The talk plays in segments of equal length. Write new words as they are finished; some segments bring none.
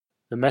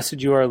The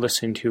message you are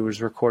listening to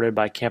was recorded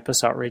by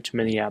Campus Outreach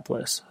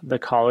Minneapolis, the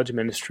college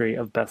ministry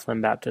of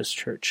Bethlehem Baptist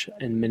Church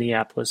in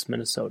Minneapolis,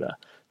 Minnesota,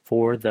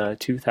 for the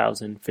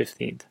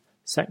 2015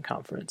 SENT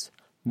Conference.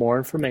 More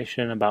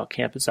information about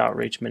Campus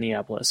Outreach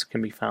Minneapolis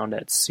can be found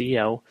at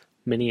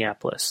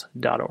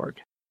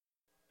cominneapolis.org.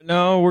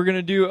 No, we're going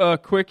to do a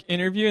quick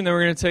interview, and then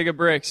we're going to take a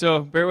break.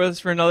 So bear with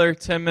us for another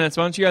 10 minutes.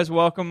 Why don't you guys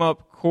welcome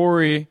up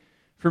Corey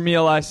from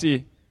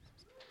ELIC.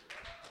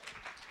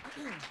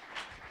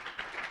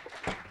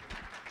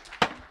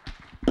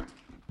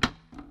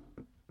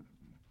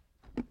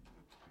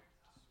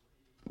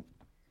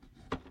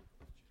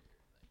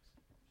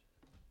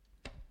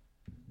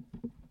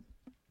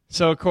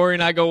 So Corey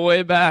and I go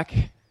way back.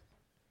 Did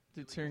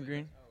it turn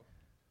green?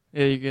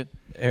 Yeah, you good.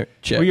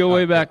 Check. We go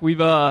way back. We've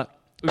known.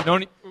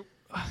 I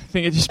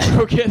think I just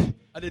broke it.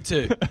 I did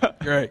too.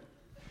 Great.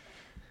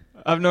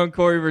 I've known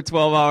Corey for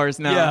 12 hours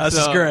now. Yeah, this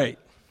is great.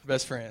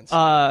 Best friends.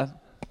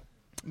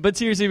 But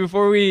seriously,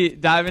 before we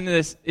dive into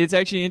this, it's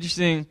actually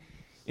interesting.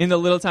 In the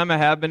little time I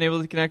have been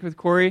able to connect with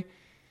Corey,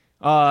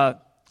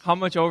 how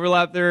much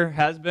overlap there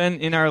has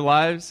been in our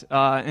lives,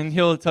 and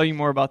he'll tell you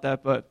more about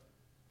that. But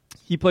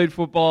he played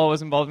football,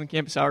 was involved in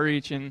campus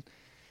outreach, and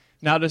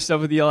now does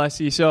stuff with the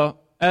LIC. So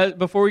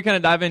before we kind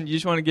of dive in, you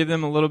just want to give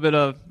them a little bit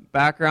of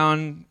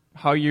background,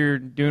 how you're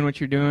doing what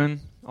you're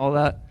doing, all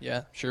that?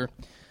 Yeah, sure.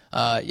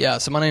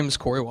 So my name is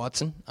Corey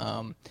Watson.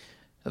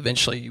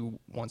 Eventually,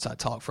 once I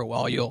talk for a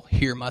while, you'll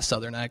hear my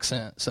southern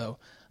accent. So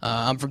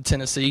I'm from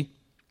Tennessee.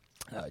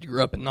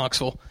 Grew up in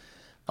Knoxville.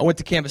 I went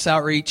to campus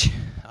outreach.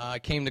 I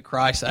came to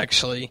Christ,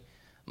 actually,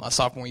 my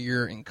sophomore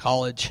year in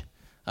college.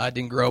 I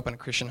didn't grow up in a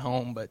Christian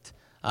home, but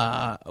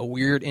a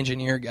weird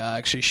engineer guy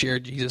actually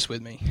shared Jesus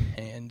with me,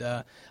 and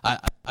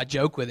I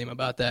joke with him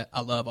about that.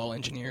 I love all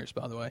engineers,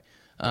 by the way.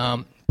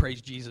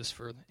 Praise Jesus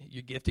for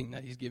your gifting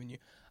that he's given you.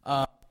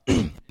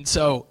 And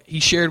so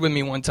he shared with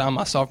me one time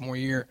my sophomore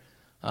year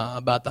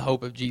about the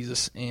hope of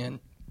Jesus,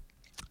 and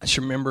I just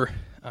remember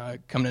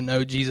coming to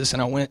know Jesus,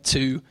 and I went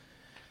to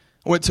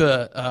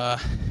a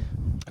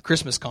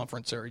Christmas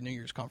conference or a New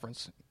Year's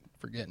conference,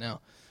 forget now,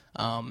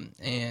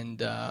 and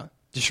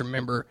just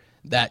remember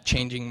that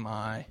changing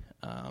my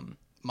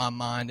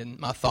mind and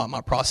my thought,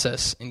 my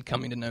process in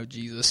coming to know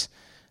Jesus.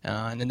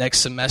 And the next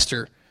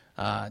semester,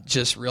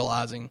 just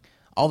realizing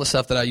all the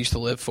stuff that I used to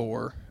live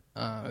for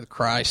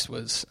Christ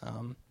was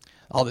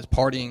all this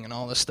partying and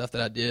all this stuff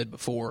that I did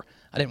before.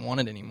 I didn't want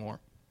it anymore.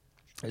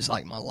 It was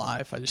like my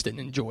life. I just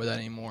didn't enjoy that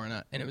anymore.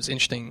 And it was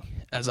interesting,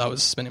 as I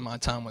was spending my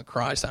time with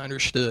Christ, I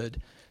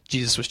understood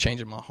Jesus was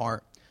changing my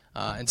heart.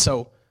 And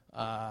so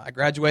I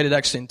graduated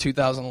actually in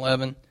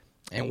 2011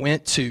 and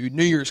went to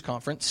New Year's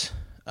conference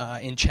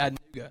in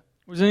Chattanooga.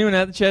 Was anyone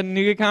at the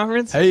Chattanooga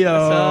conference? Hey, yo.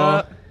 What's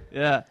up?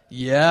 Yeah.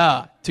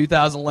 Yeah,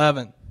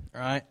 2011,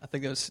 right? I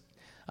think it was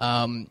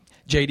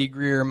J.D.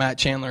 Greer, Matt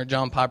Chandler,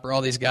 John Piper,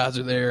 all these guys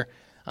are there.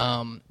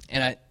 And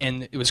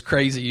it was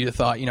crazy. You'd have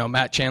thought,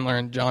 Matt Chandler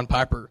and John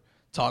Piper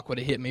talk would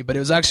have hit me. But it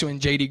was actually when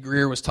J.D.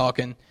 Greer was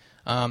talking,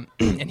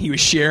 and he was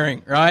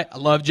sharing, right? I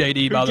love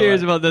J.D., by the way. Who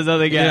cares about those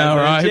other guys? Yeah,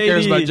 right? Who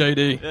cares about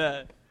J.D.?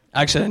 Yeah.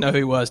 Actually, I didn't know who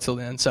he was till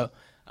then. So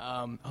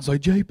I was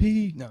like,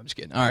 JP. No, I'm just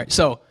kidding. All right.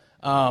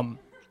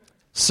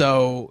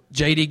 So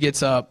J.D.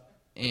 gets up,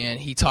 and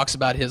he talks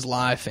about his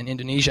life in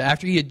Indonesia.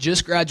 After he had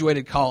just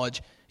graduated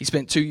college, he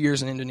spent 2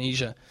 years in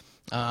Indonesia,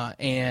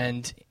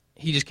 and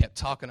he just kept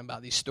talking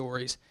about these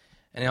stories.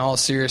 And all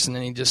serious, and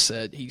then he just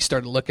said, he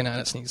started looking at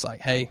us, and he's like,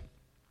 hey,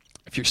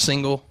 if you're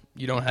single,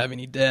 you don't have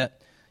any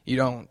debt, you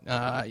don't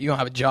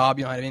have a job,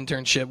 you don't have an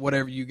internship,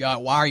 whatever you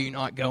got, why are you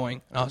not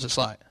going? And I was just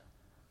like,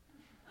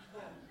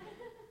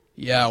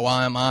 yeah,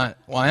 why am I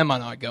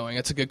not going?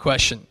 That's a good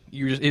question.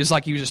 It was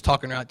like he was just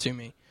talking right to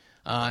me.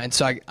 And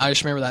so I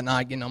just remember that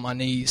night getting on my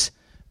knees,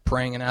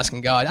 praying and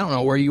asking God, I don't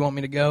know where you want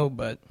me to go,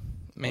 but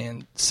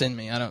man, send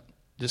me.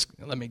 Just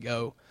let me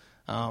go.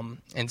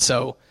 And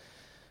so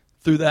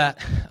through that,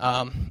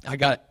 I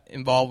got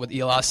involved with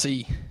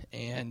ELIC.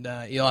 And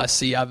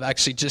ELIC, I've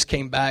actually just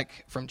came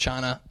back from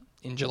China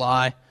in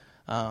July.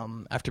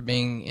 After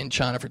being in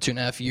China for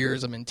 2.5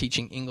 years, I've been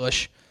teaching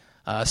English,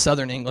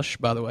 Southern English,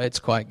 by the way. It's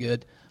quite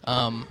good.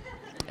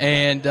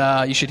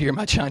 And you should hear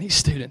my Chinese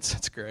students.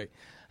 It's great.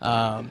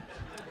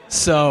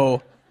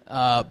 So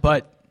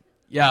I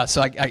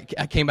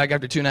came back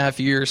after 2.5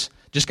 years,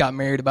 just got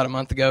married about a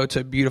month ago to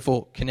a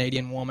beautiful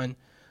Canadian woman.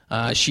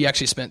 She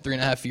actually spent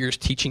 3.5 years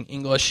teaching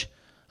English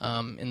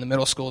in the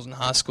middle schools and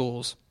high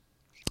schools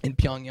in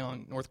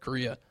Pyongyang, North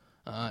Korea.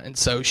 And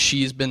so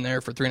she's been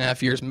there for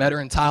 3.5 years. Met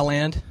her in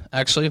Thailand,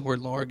 actually. Where'd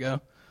Laura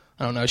go?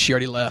 I don't know. She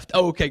already left.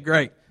 Oh, okay,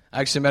 great.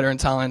 I actually met her in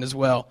Thailand as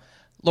well.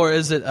 Laura,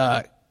 is it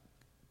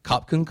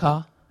Kop Kun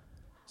Ka?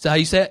 Is that how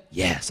you say it?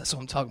 Yes, that's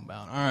what I'm talking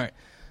about. All right.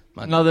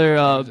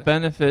 Another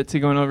benefit to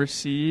going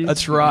overseas.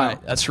 That's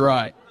right. That's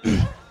right.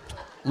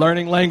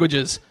 Learning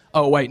languages.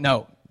 Oh, wait,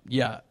 no.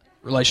 Yeah,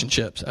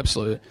 relationships.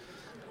 Absolutely.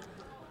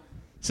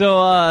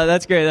 So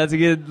that's great. That's a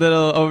good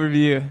little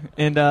overview.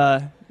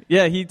 And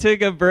he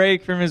took a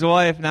break from his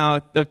wife now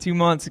of 2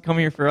 months to come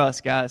here for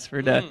us, guys, for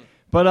a day.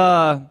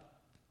 But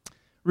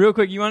real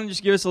quick, you want to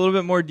just give us a little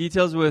bit more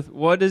details with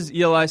what does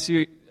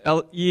ELIC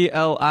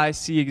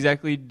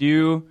exactly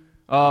do?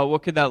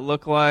 What could that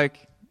look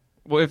like?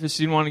 What if a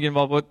student wanted to get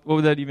involved? What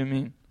would that even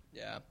mean?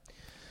 Yeah.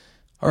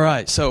 All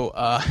right. So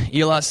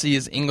ELIC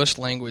is English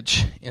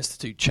Language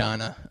Institute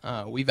China.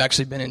 We've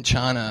actually been in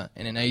China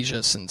and in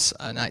Asia since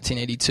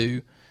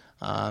 1982.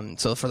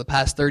 So for the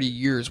past 30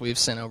 years, we've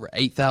sent over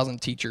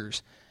 8,000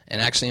 teachers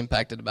and actually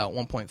impacted about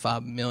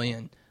 1.5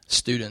 million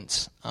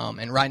students.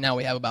 And right now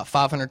we have about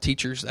 500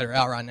 teachers that are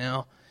out right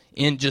now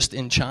in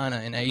China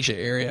and Asia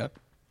area.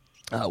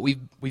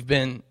 We've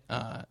been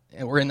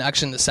and we're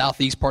actually in the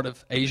southeast part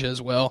of Asia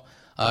as well,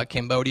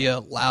 Cambodia,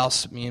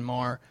 Laos,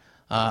 Myanmar.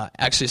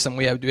 Actually,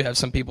 we do have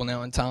some people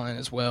now in Thailand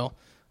as well.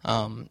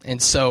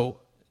 And so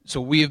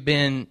we have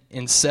been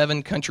in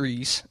 7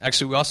 countries.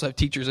 Actually, we also have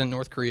teachers in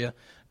North Korea.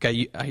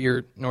 Okay, I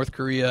hear North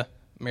Korea,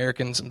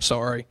 Americans, I'm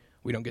sorry,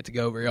 we don't get to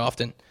go very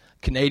often.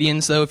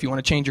 Canadians, though, if you want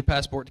to change your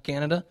passport to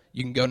Canada,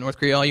 you can go to North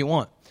Korea all you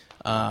want.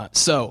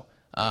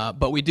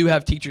 But we do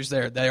have teachers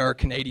there. They are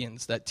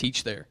Canadians that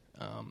teach there.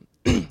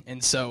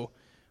 And so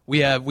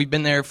we've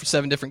been there for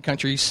 7 different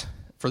countries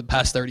for the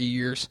past 30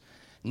 years.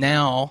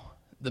 Now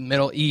the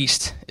Middle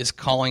East is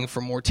calling for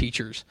more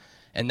teachers,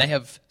 and they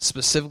have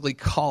specifically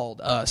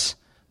called us,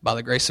 by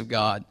the grace of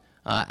God,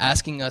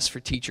 asking us for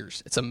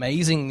teachers. It's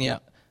amazing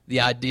the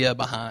idea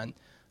behind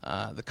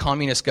the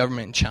communist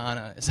government in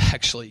China is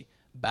actually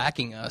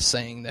backing us,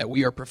 saying that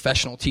we are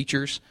professional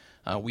teachers,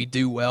 we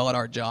do well at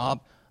our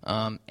job,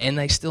 and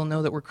they still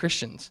know that we're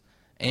Christians.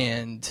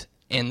 And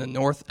in the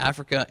North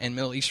Africa and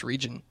Middle East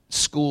region,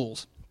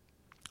 schools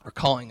are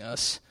calling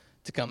us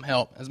to come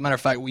help. As a matter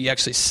of fact, we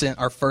actually sent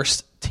our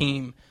first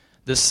team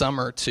this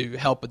summer to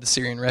help with the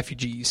Syrian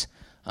refugees,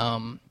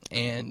 and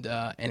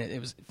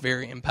it was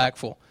very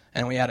impactful.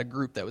 And we had a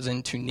group that was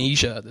in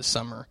Tunisia this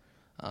summer,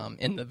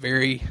 in the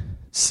very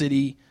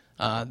city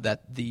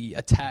that the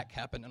attack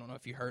happened. I don't know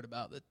if you heard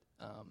about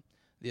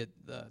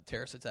the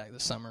terrorist attack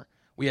this summer.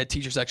 We had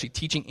teachers actually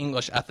teaching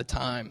English at the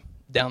time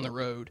down the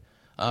road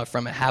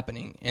from it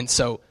happening. And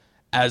so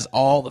as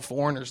all the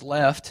foreigners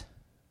left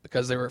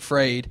because they were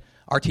afraid,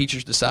 our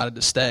teachers decided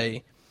to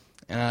stay.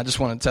 And I just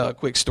want to tell a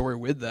quick story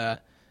with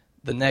that.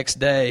 The next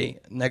day,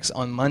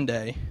 on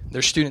Monday,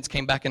 their students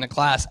came back into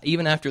class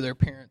even after their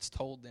parents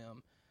told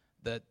them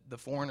that the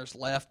foreigners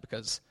left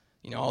because,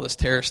 all this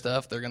terror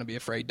stuff, they're going to be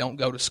afraid. Don't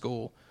go to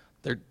school.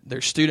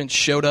 Their students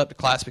showed up to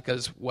class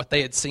because what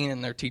they had seen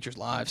in their teachers'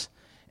 lives.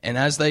 And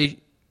as they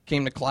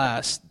came to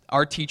class,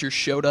 our teachers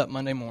showed up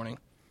Monday morning,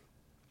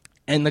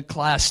 and the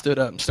class stood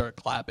up and started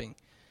clapping.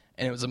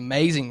 And it was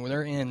amazing.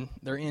 They're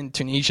in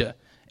Tunisia,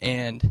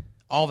 and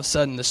all of a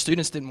sudden the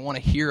students didn't want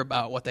to hear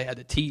about what they had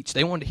to teach.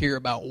 They wanted to hear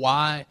about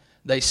why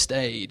they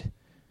stayed.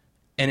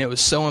 And it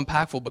was so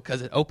impactful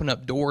because it opened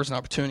up doors and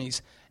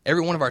opportunities.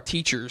 Every one of our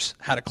teachers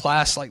had a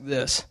class like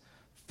this,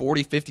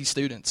 40, 50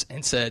 students,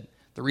 and said,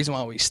 the reason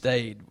why we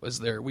stayed was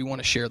we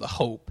want to share the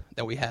hope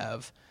that we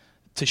have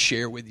to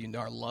share with you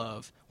our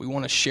love. We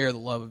want to share the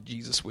love of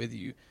Jesus with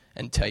you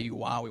and tell you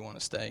why we want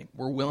to stay.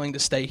 We're willing to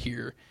stay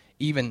here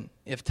even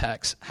if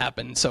attacks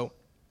happen. So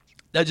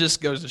that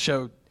just goes to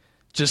show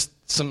just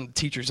some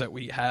teachers that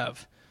we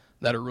have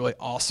that are really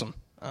awesome.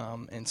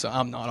 And so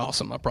I'm not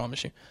awesome, I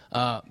promise you.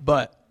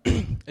 But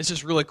it's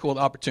just really cool,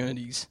 the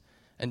opportunities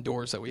and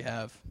doors that we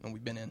have and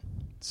we've been in.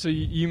 So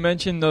you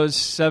mentioned those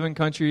 7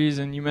 countries,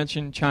 and you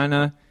mentioned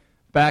China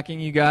backing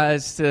you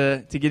guys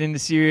to get into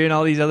Syria and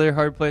all these other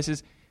hard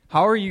places.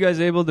 How are you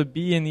guys able to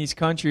be in these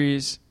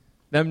countries,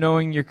 them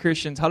knowing you're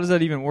Christians? How does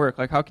that even work?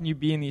 Like, how can you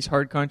be in these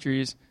hard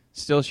countries,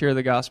 still share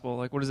the gospel?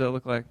 Like, what does that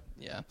look like?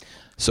 Yeah.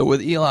 So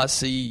with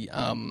ELIC,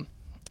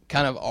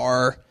 kind of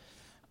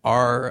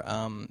our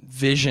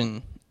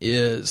vision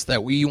is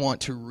that we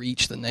want to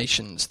reach the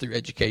nations through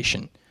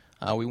education.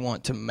 We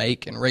want to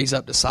make and raise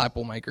up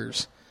disciple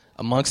makers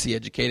amongst the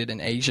educated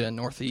in Asia and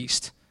North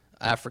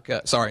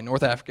Africa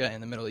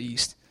and the Middle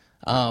East.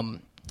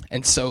 And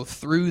so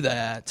through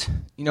that,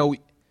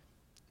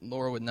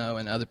 Laura would know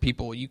and other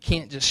people, you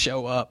can't just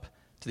show up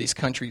to these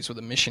countries with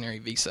a missionary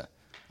visa.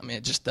 I mean,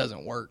 it just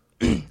doesn't work.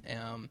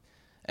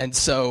 And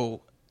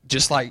so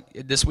just like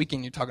this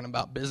weekend you're talking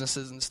about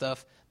businesses and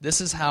stuff, this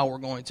is how we're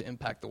going to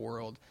impact the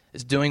world,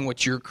 is doing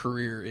what your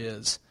career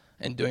is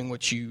and doing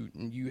what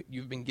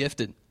you've been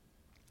gifted.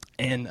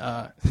 And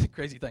the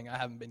crazy thing, I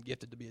haven't been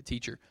gifted to be a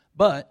teacher,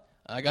 but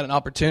I got an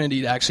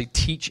opportunity to actually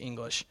teach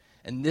English.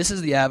 And this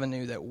is the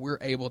avenue that we're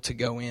able to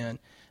go in.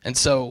 And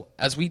so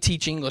as we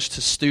teach English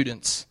to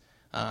students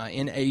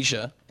in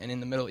Asia and in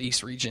the Middle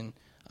East region,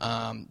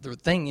 the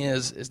thing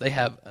is they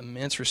have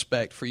immense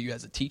respect for you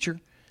as a teacher.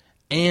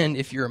 And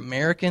if you're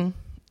American,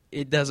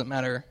 it doesn't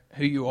matter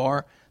who you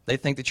are. They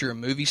think that you're a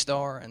movie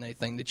star, and they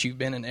think that you've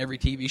been in every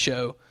TV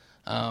show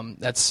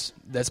that's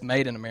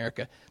made in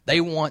America. They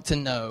want to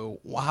know,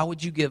 why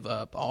would you give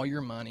up all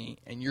your money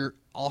and your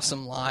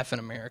awesome life in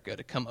America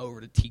to come over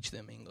to teach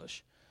them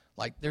English?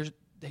 Like,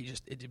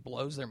 it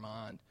blows their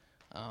mind.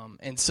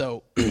 And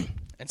so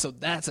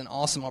that's an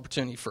awesome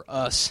opportunity for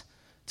us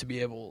to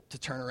be able to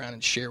turn around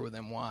and share with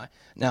them why.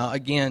 Now,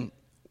 again,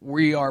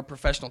 we are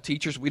professional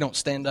teachers. We don't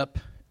stand up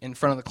in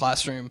front of the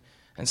classroom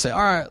and say, all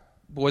right,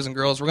 boys and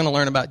girls, we're going to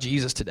learn about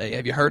Jesus today.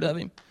 Have you heard of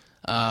him?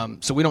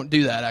 So we don't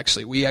do that,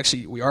 actually.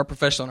 We are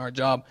professional in our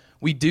job.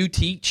 We do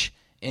teach,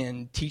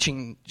 and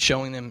teaching,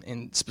 showing them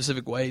in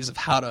specific ways of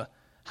how to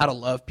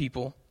love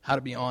people, how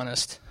to be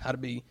honest, how to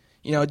be,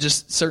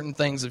 just certain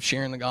things of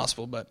sharing the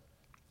gospel. But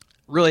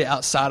really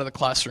outside of the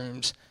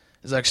classrooms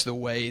is actually the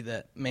way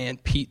that,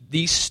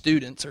 these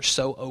students are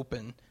so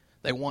open.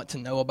 They want to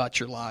know about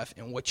your life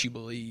and what you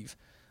believe.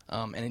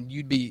 And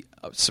you'd be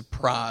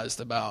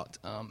surprised about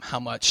how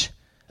much,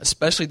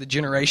 especially the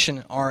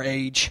generation our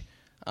age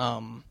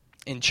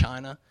in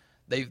China,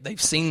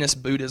 they've seen this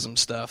Buddhism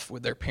stuff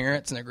with their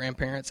parents and their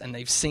grandparents, and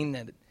they've seen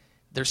that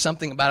there's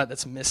something about it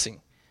that's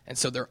missing. And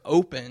so they're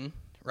open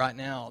right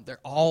now. They're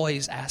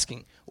always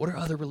asking, what are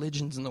other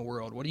religions in the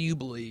world? What do you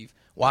believe?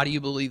 Why do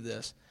you believe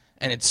this?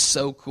 And it's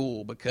so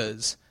cool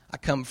because I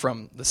come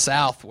from the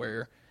South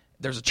where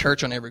there's a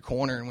church on every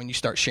corner, and when you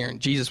start sharing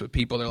Jesus with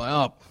people, they're like,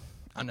 oh,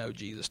 I know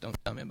Jesus, don't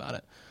tell me about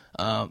it.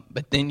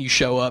 But then you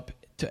show up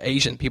to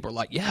Asian people are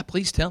like, yeah,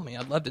 please tell me.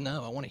 I'd love to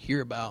know. I want to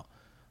hear about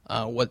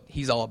what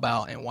he's all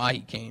about and why he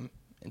came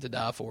and to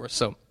die for us.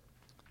 So,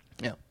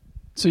 yeah.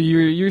 So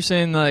you're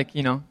saying, like,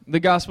 the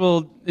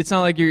gospel, it's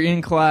not like you're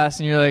in class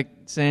and you're like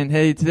saying,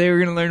 hey, today we're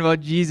going to learn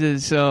about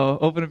Jesus, so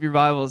open up your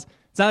Bibles.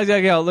 It's not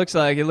exactly how it looks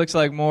like. It looks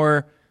like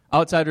more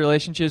outside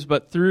relationships,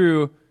 but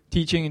through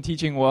teaching and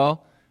teaching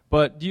well.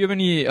 But do you have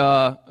any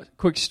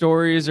quick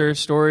stories or a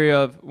story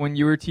of when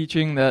you were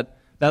teaching that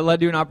led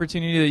to an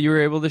opportunity that you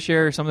were able to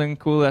share, or something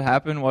cool that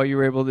happened while you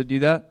were able to do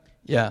that?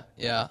 Yeah.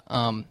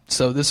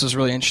 So this was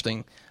really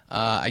interesting.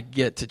 I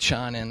get to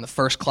China, and the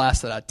first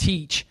class that I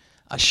teach,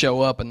 I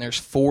show up, and there's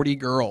 40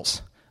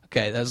 girls.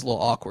 Okay, that was a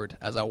little awkward.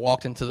 As I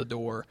walked into the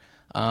door,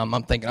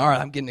 I'm thinking, all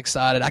right, I'm getting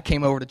excited. I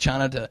came over to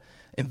China to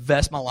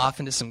invest my life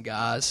into some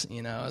guys.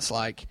 It's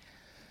like,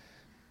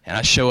 and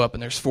I show up,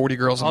 and there's 40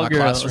 girls in my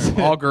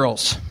classroom, all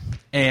girls.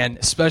 And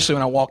especially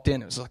when I walked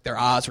in, it was like their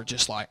eyes were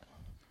just like,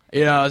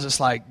 I was just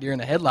like deer in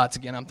the headlights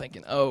again. I'm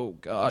thinking, oh,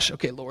 gosh,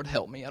 okay, Lord,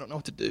 help me. I don't know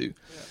what to do.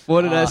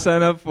 What did I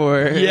sign up for?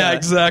 Yeah,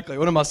 exactly.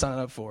 What am I signing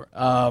up for?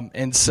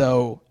 And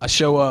so I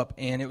show up,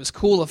 and it was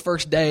cool the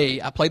first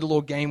day. I played a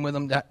little game with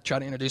them to try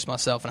to introduce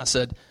myself, and I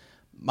said,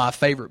 my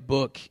favorite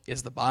book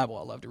is the Bible.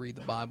 I love to read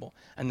the Bible.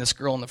 And this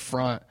girl in the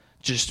front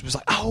just was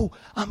like, oh,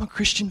 I'm a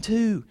Christian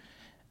too.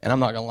 And I'm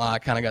not going to lie, I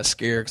kind of got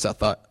scared because I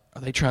thought,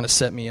 are they trying to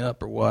set me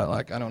up or what?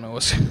 Like, I don't know.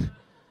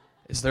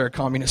 Is there a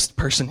communist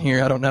person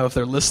here? I don't know if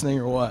they're listening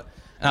or what.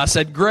 And I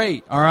said,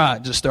 great. All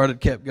right. Just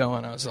kept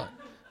going. I was like,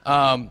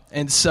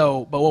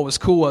 but what was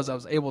cool was I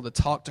was able to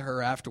talk to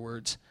her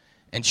afterwards,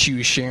 and she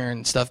was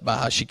sharing stuff about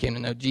how she came to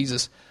know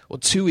Jesus. Well,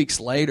 2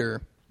 weeks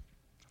later,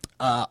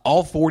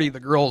 all 40 of the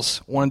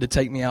girls wanted to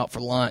take me out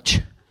for lunch.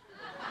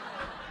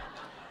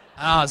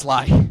 I was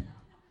like, all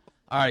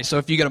right, so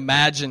if you could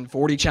imagine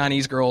 40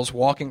 Chinese girls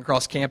walking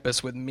across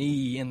campus with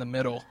me in the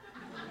middle.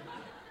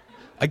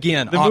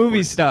 Again, the awkward.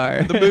 movie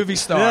star. The movie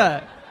star.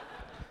 Yeah.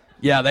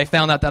 Yeah, they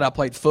found out that I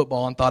played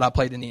football and thought I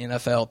played in the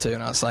NFL too,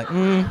 and I was like,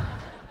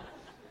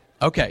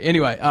 Okay,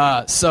 anyway,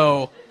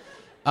 so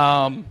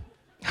I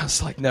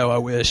was like, no, I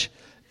wish.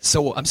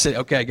 So I'm sitting,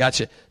 okay,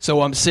 gotcha.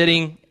 So I'm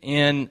sitting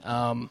in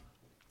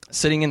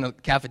the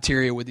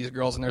cafeteria with these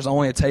girls, and there's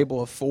only a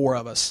table of 4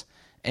 of us,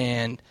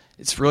 and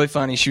it's really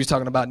funny. She was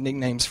talking about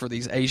nicknames for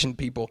these Asian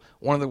people.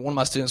 One of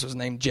my students was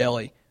named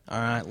Jelly. All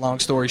right, long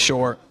story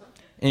short.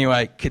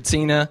 Anyway,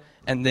 Katina,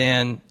 and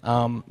then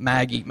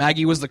Maggie.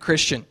 Maggie was the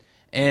Christian,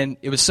 and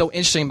it was so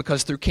interesting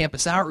because through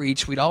campus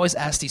outreach, we'd always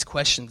ask these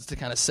questions to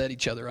kind of set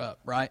each other up,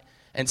 right?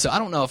 And so I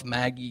don't know if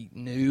Maggie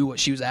knew what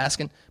she was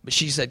asking, but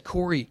she said,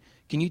 Corey,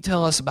 can you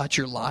tell us about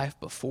your life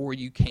before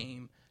you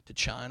came to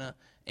China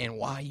and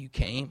why you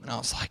came? And I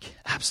was like,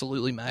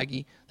 absolutely,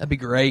 Maggie. That'd be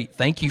great.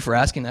 Thank you for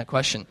asking that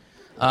question.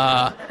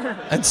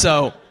 And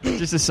so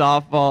just a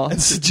softball.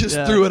 And so just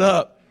threw it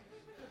up.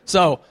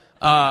 So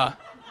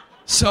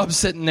I'm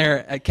sitting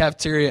there at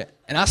cafeteria,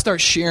 and I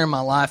start sharing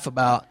my life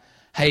about,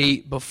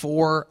 hey,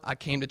 before I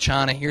came to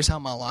China, here's how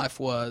my life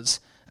was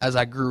as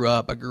I grew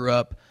up. I grew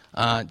up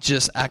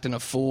just acting a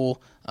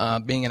fool,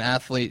 being an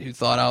athlete who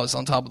thought I was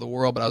on top of the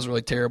world, but I was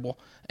really terrible.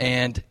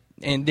 And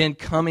then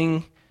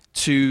coming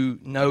to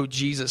know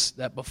Jesus,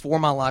 that before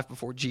my life,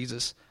 before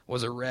Jesus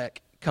was a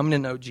wreck, coming to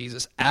know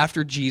Jesus,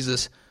 after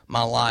Jesus,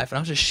 my life. And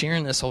I was just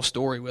sharing this whole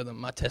story with him,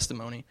 my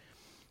testimony.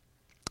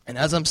 And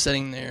as I'm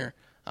sitting there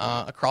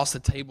across the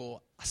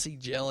table, I see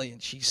Jelly,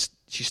 and she's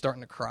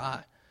starting to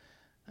cry.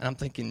 And I'm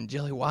thinking,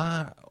 Jelly,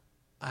 why?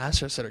 I asked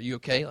her, I said, are you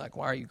okay? Like,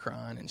 why are you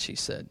crying? And she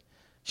said,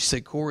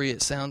 Corey,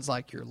 it sounds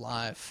like your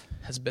life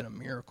has been a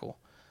miracle,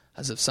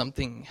 as if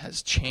something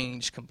has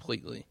changed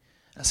completely.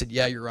 I said,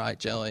 yeah, you're right,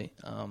 Jelly.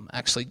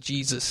 Actually,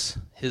 Jesus,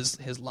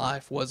 his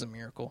life was a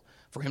miracle.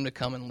 For him to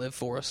come and live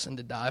for us and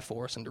to die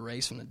for us and to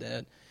raise from the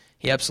dead,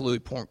 he absolutely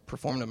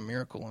performed a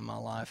miracle in my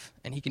life.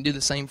 And he can do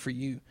the same for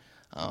you.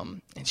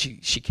 And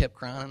she kept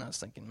crying, and I was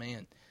thinking,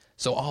 man.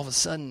 So all of a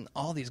sudden,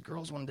 all these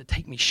girls wanted to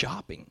take me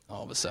shopping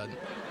all of a sudden.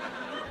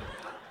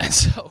 And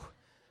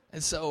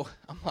so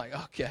I'm like,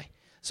 okay.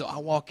 So I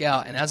walk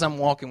out, and as I'm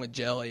walking with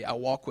Jelly, I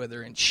walk with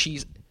her, and you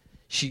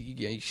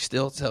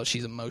still tell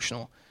she's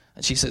emotional.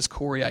 And she says,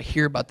 Corey, I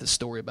hear about this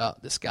story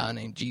about this guy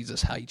named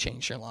Jesus, how he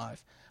changed your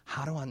life.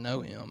 How do I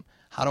know him?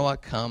 How do I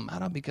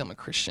become a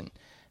Christian?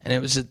 And it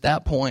was at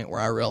that point where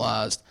I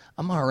realized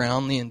I'm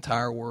around the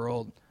entire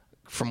world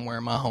from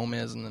where my home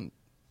is in the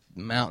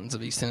mountains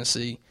of East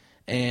Tennessee,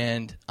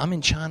 and I'm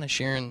in China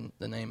sharing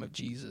the name of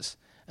Jesus.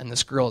 And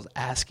this girl is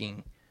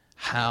asking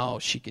how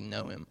she can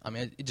know him. I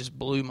mean, it just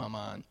blew my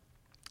mind.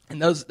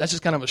 And that's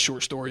just kind of a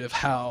short story of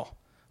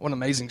what an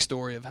amazing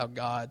story of how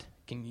God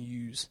can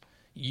use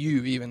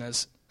you, even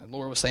as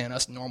Laura was saying,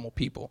 us normal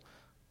people,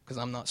 because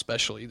I'm not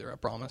special either, I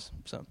promise.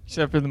 So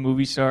except for the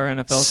movie star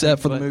NFL.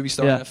 Except for the movie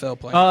star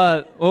NFL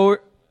player.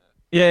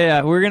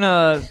 We're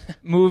gonna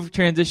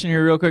transition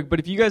here real quick. But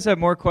if you guys have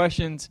more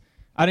questions,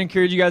 I'd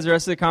encourage you guys the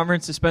rest of the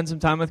conference to spend some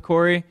time with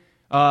Corey.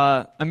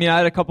 I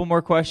had a couple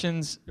more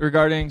questions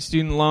regarding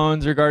student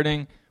loans,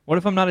 regarding what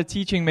if I'm not a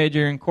teaching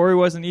major, and Corey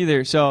wasn't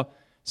either. So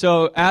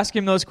ask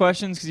him those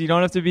questions, because you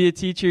don't have to be a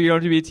teacher, you don't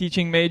have to be a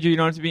teaching major, you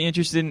don't have to be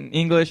interested in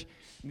English.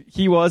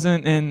 He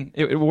wasn't, and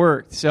it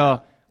worked.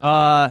 So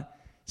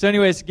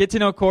anyways, get to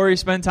know Corey,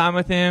 spend time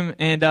with him,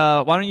 and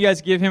why don't you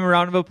guys give him a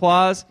round of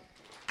applause?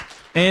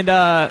 And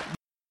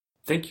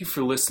thank you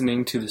for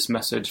listening to this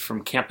message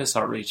from Campus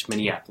Outreach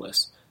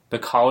Minneapolis, the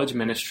college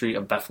ministry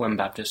of Bethlehem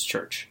Baptist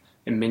Church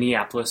in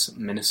Minneapolis,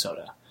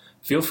 Minnesota.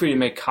 Feel free to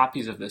make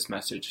copies of this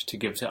message to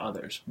give to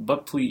others,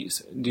 but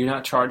please do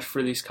not charge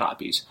for these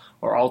copies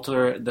or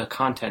alter the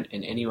content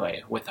in any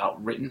way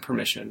without written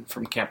permission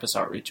from Campus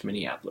Outreach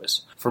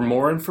Minneapolis. For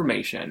more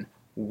information,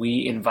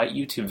 we invite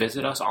you to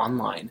visit us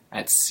online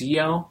at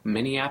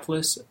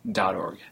clminneapolis.org.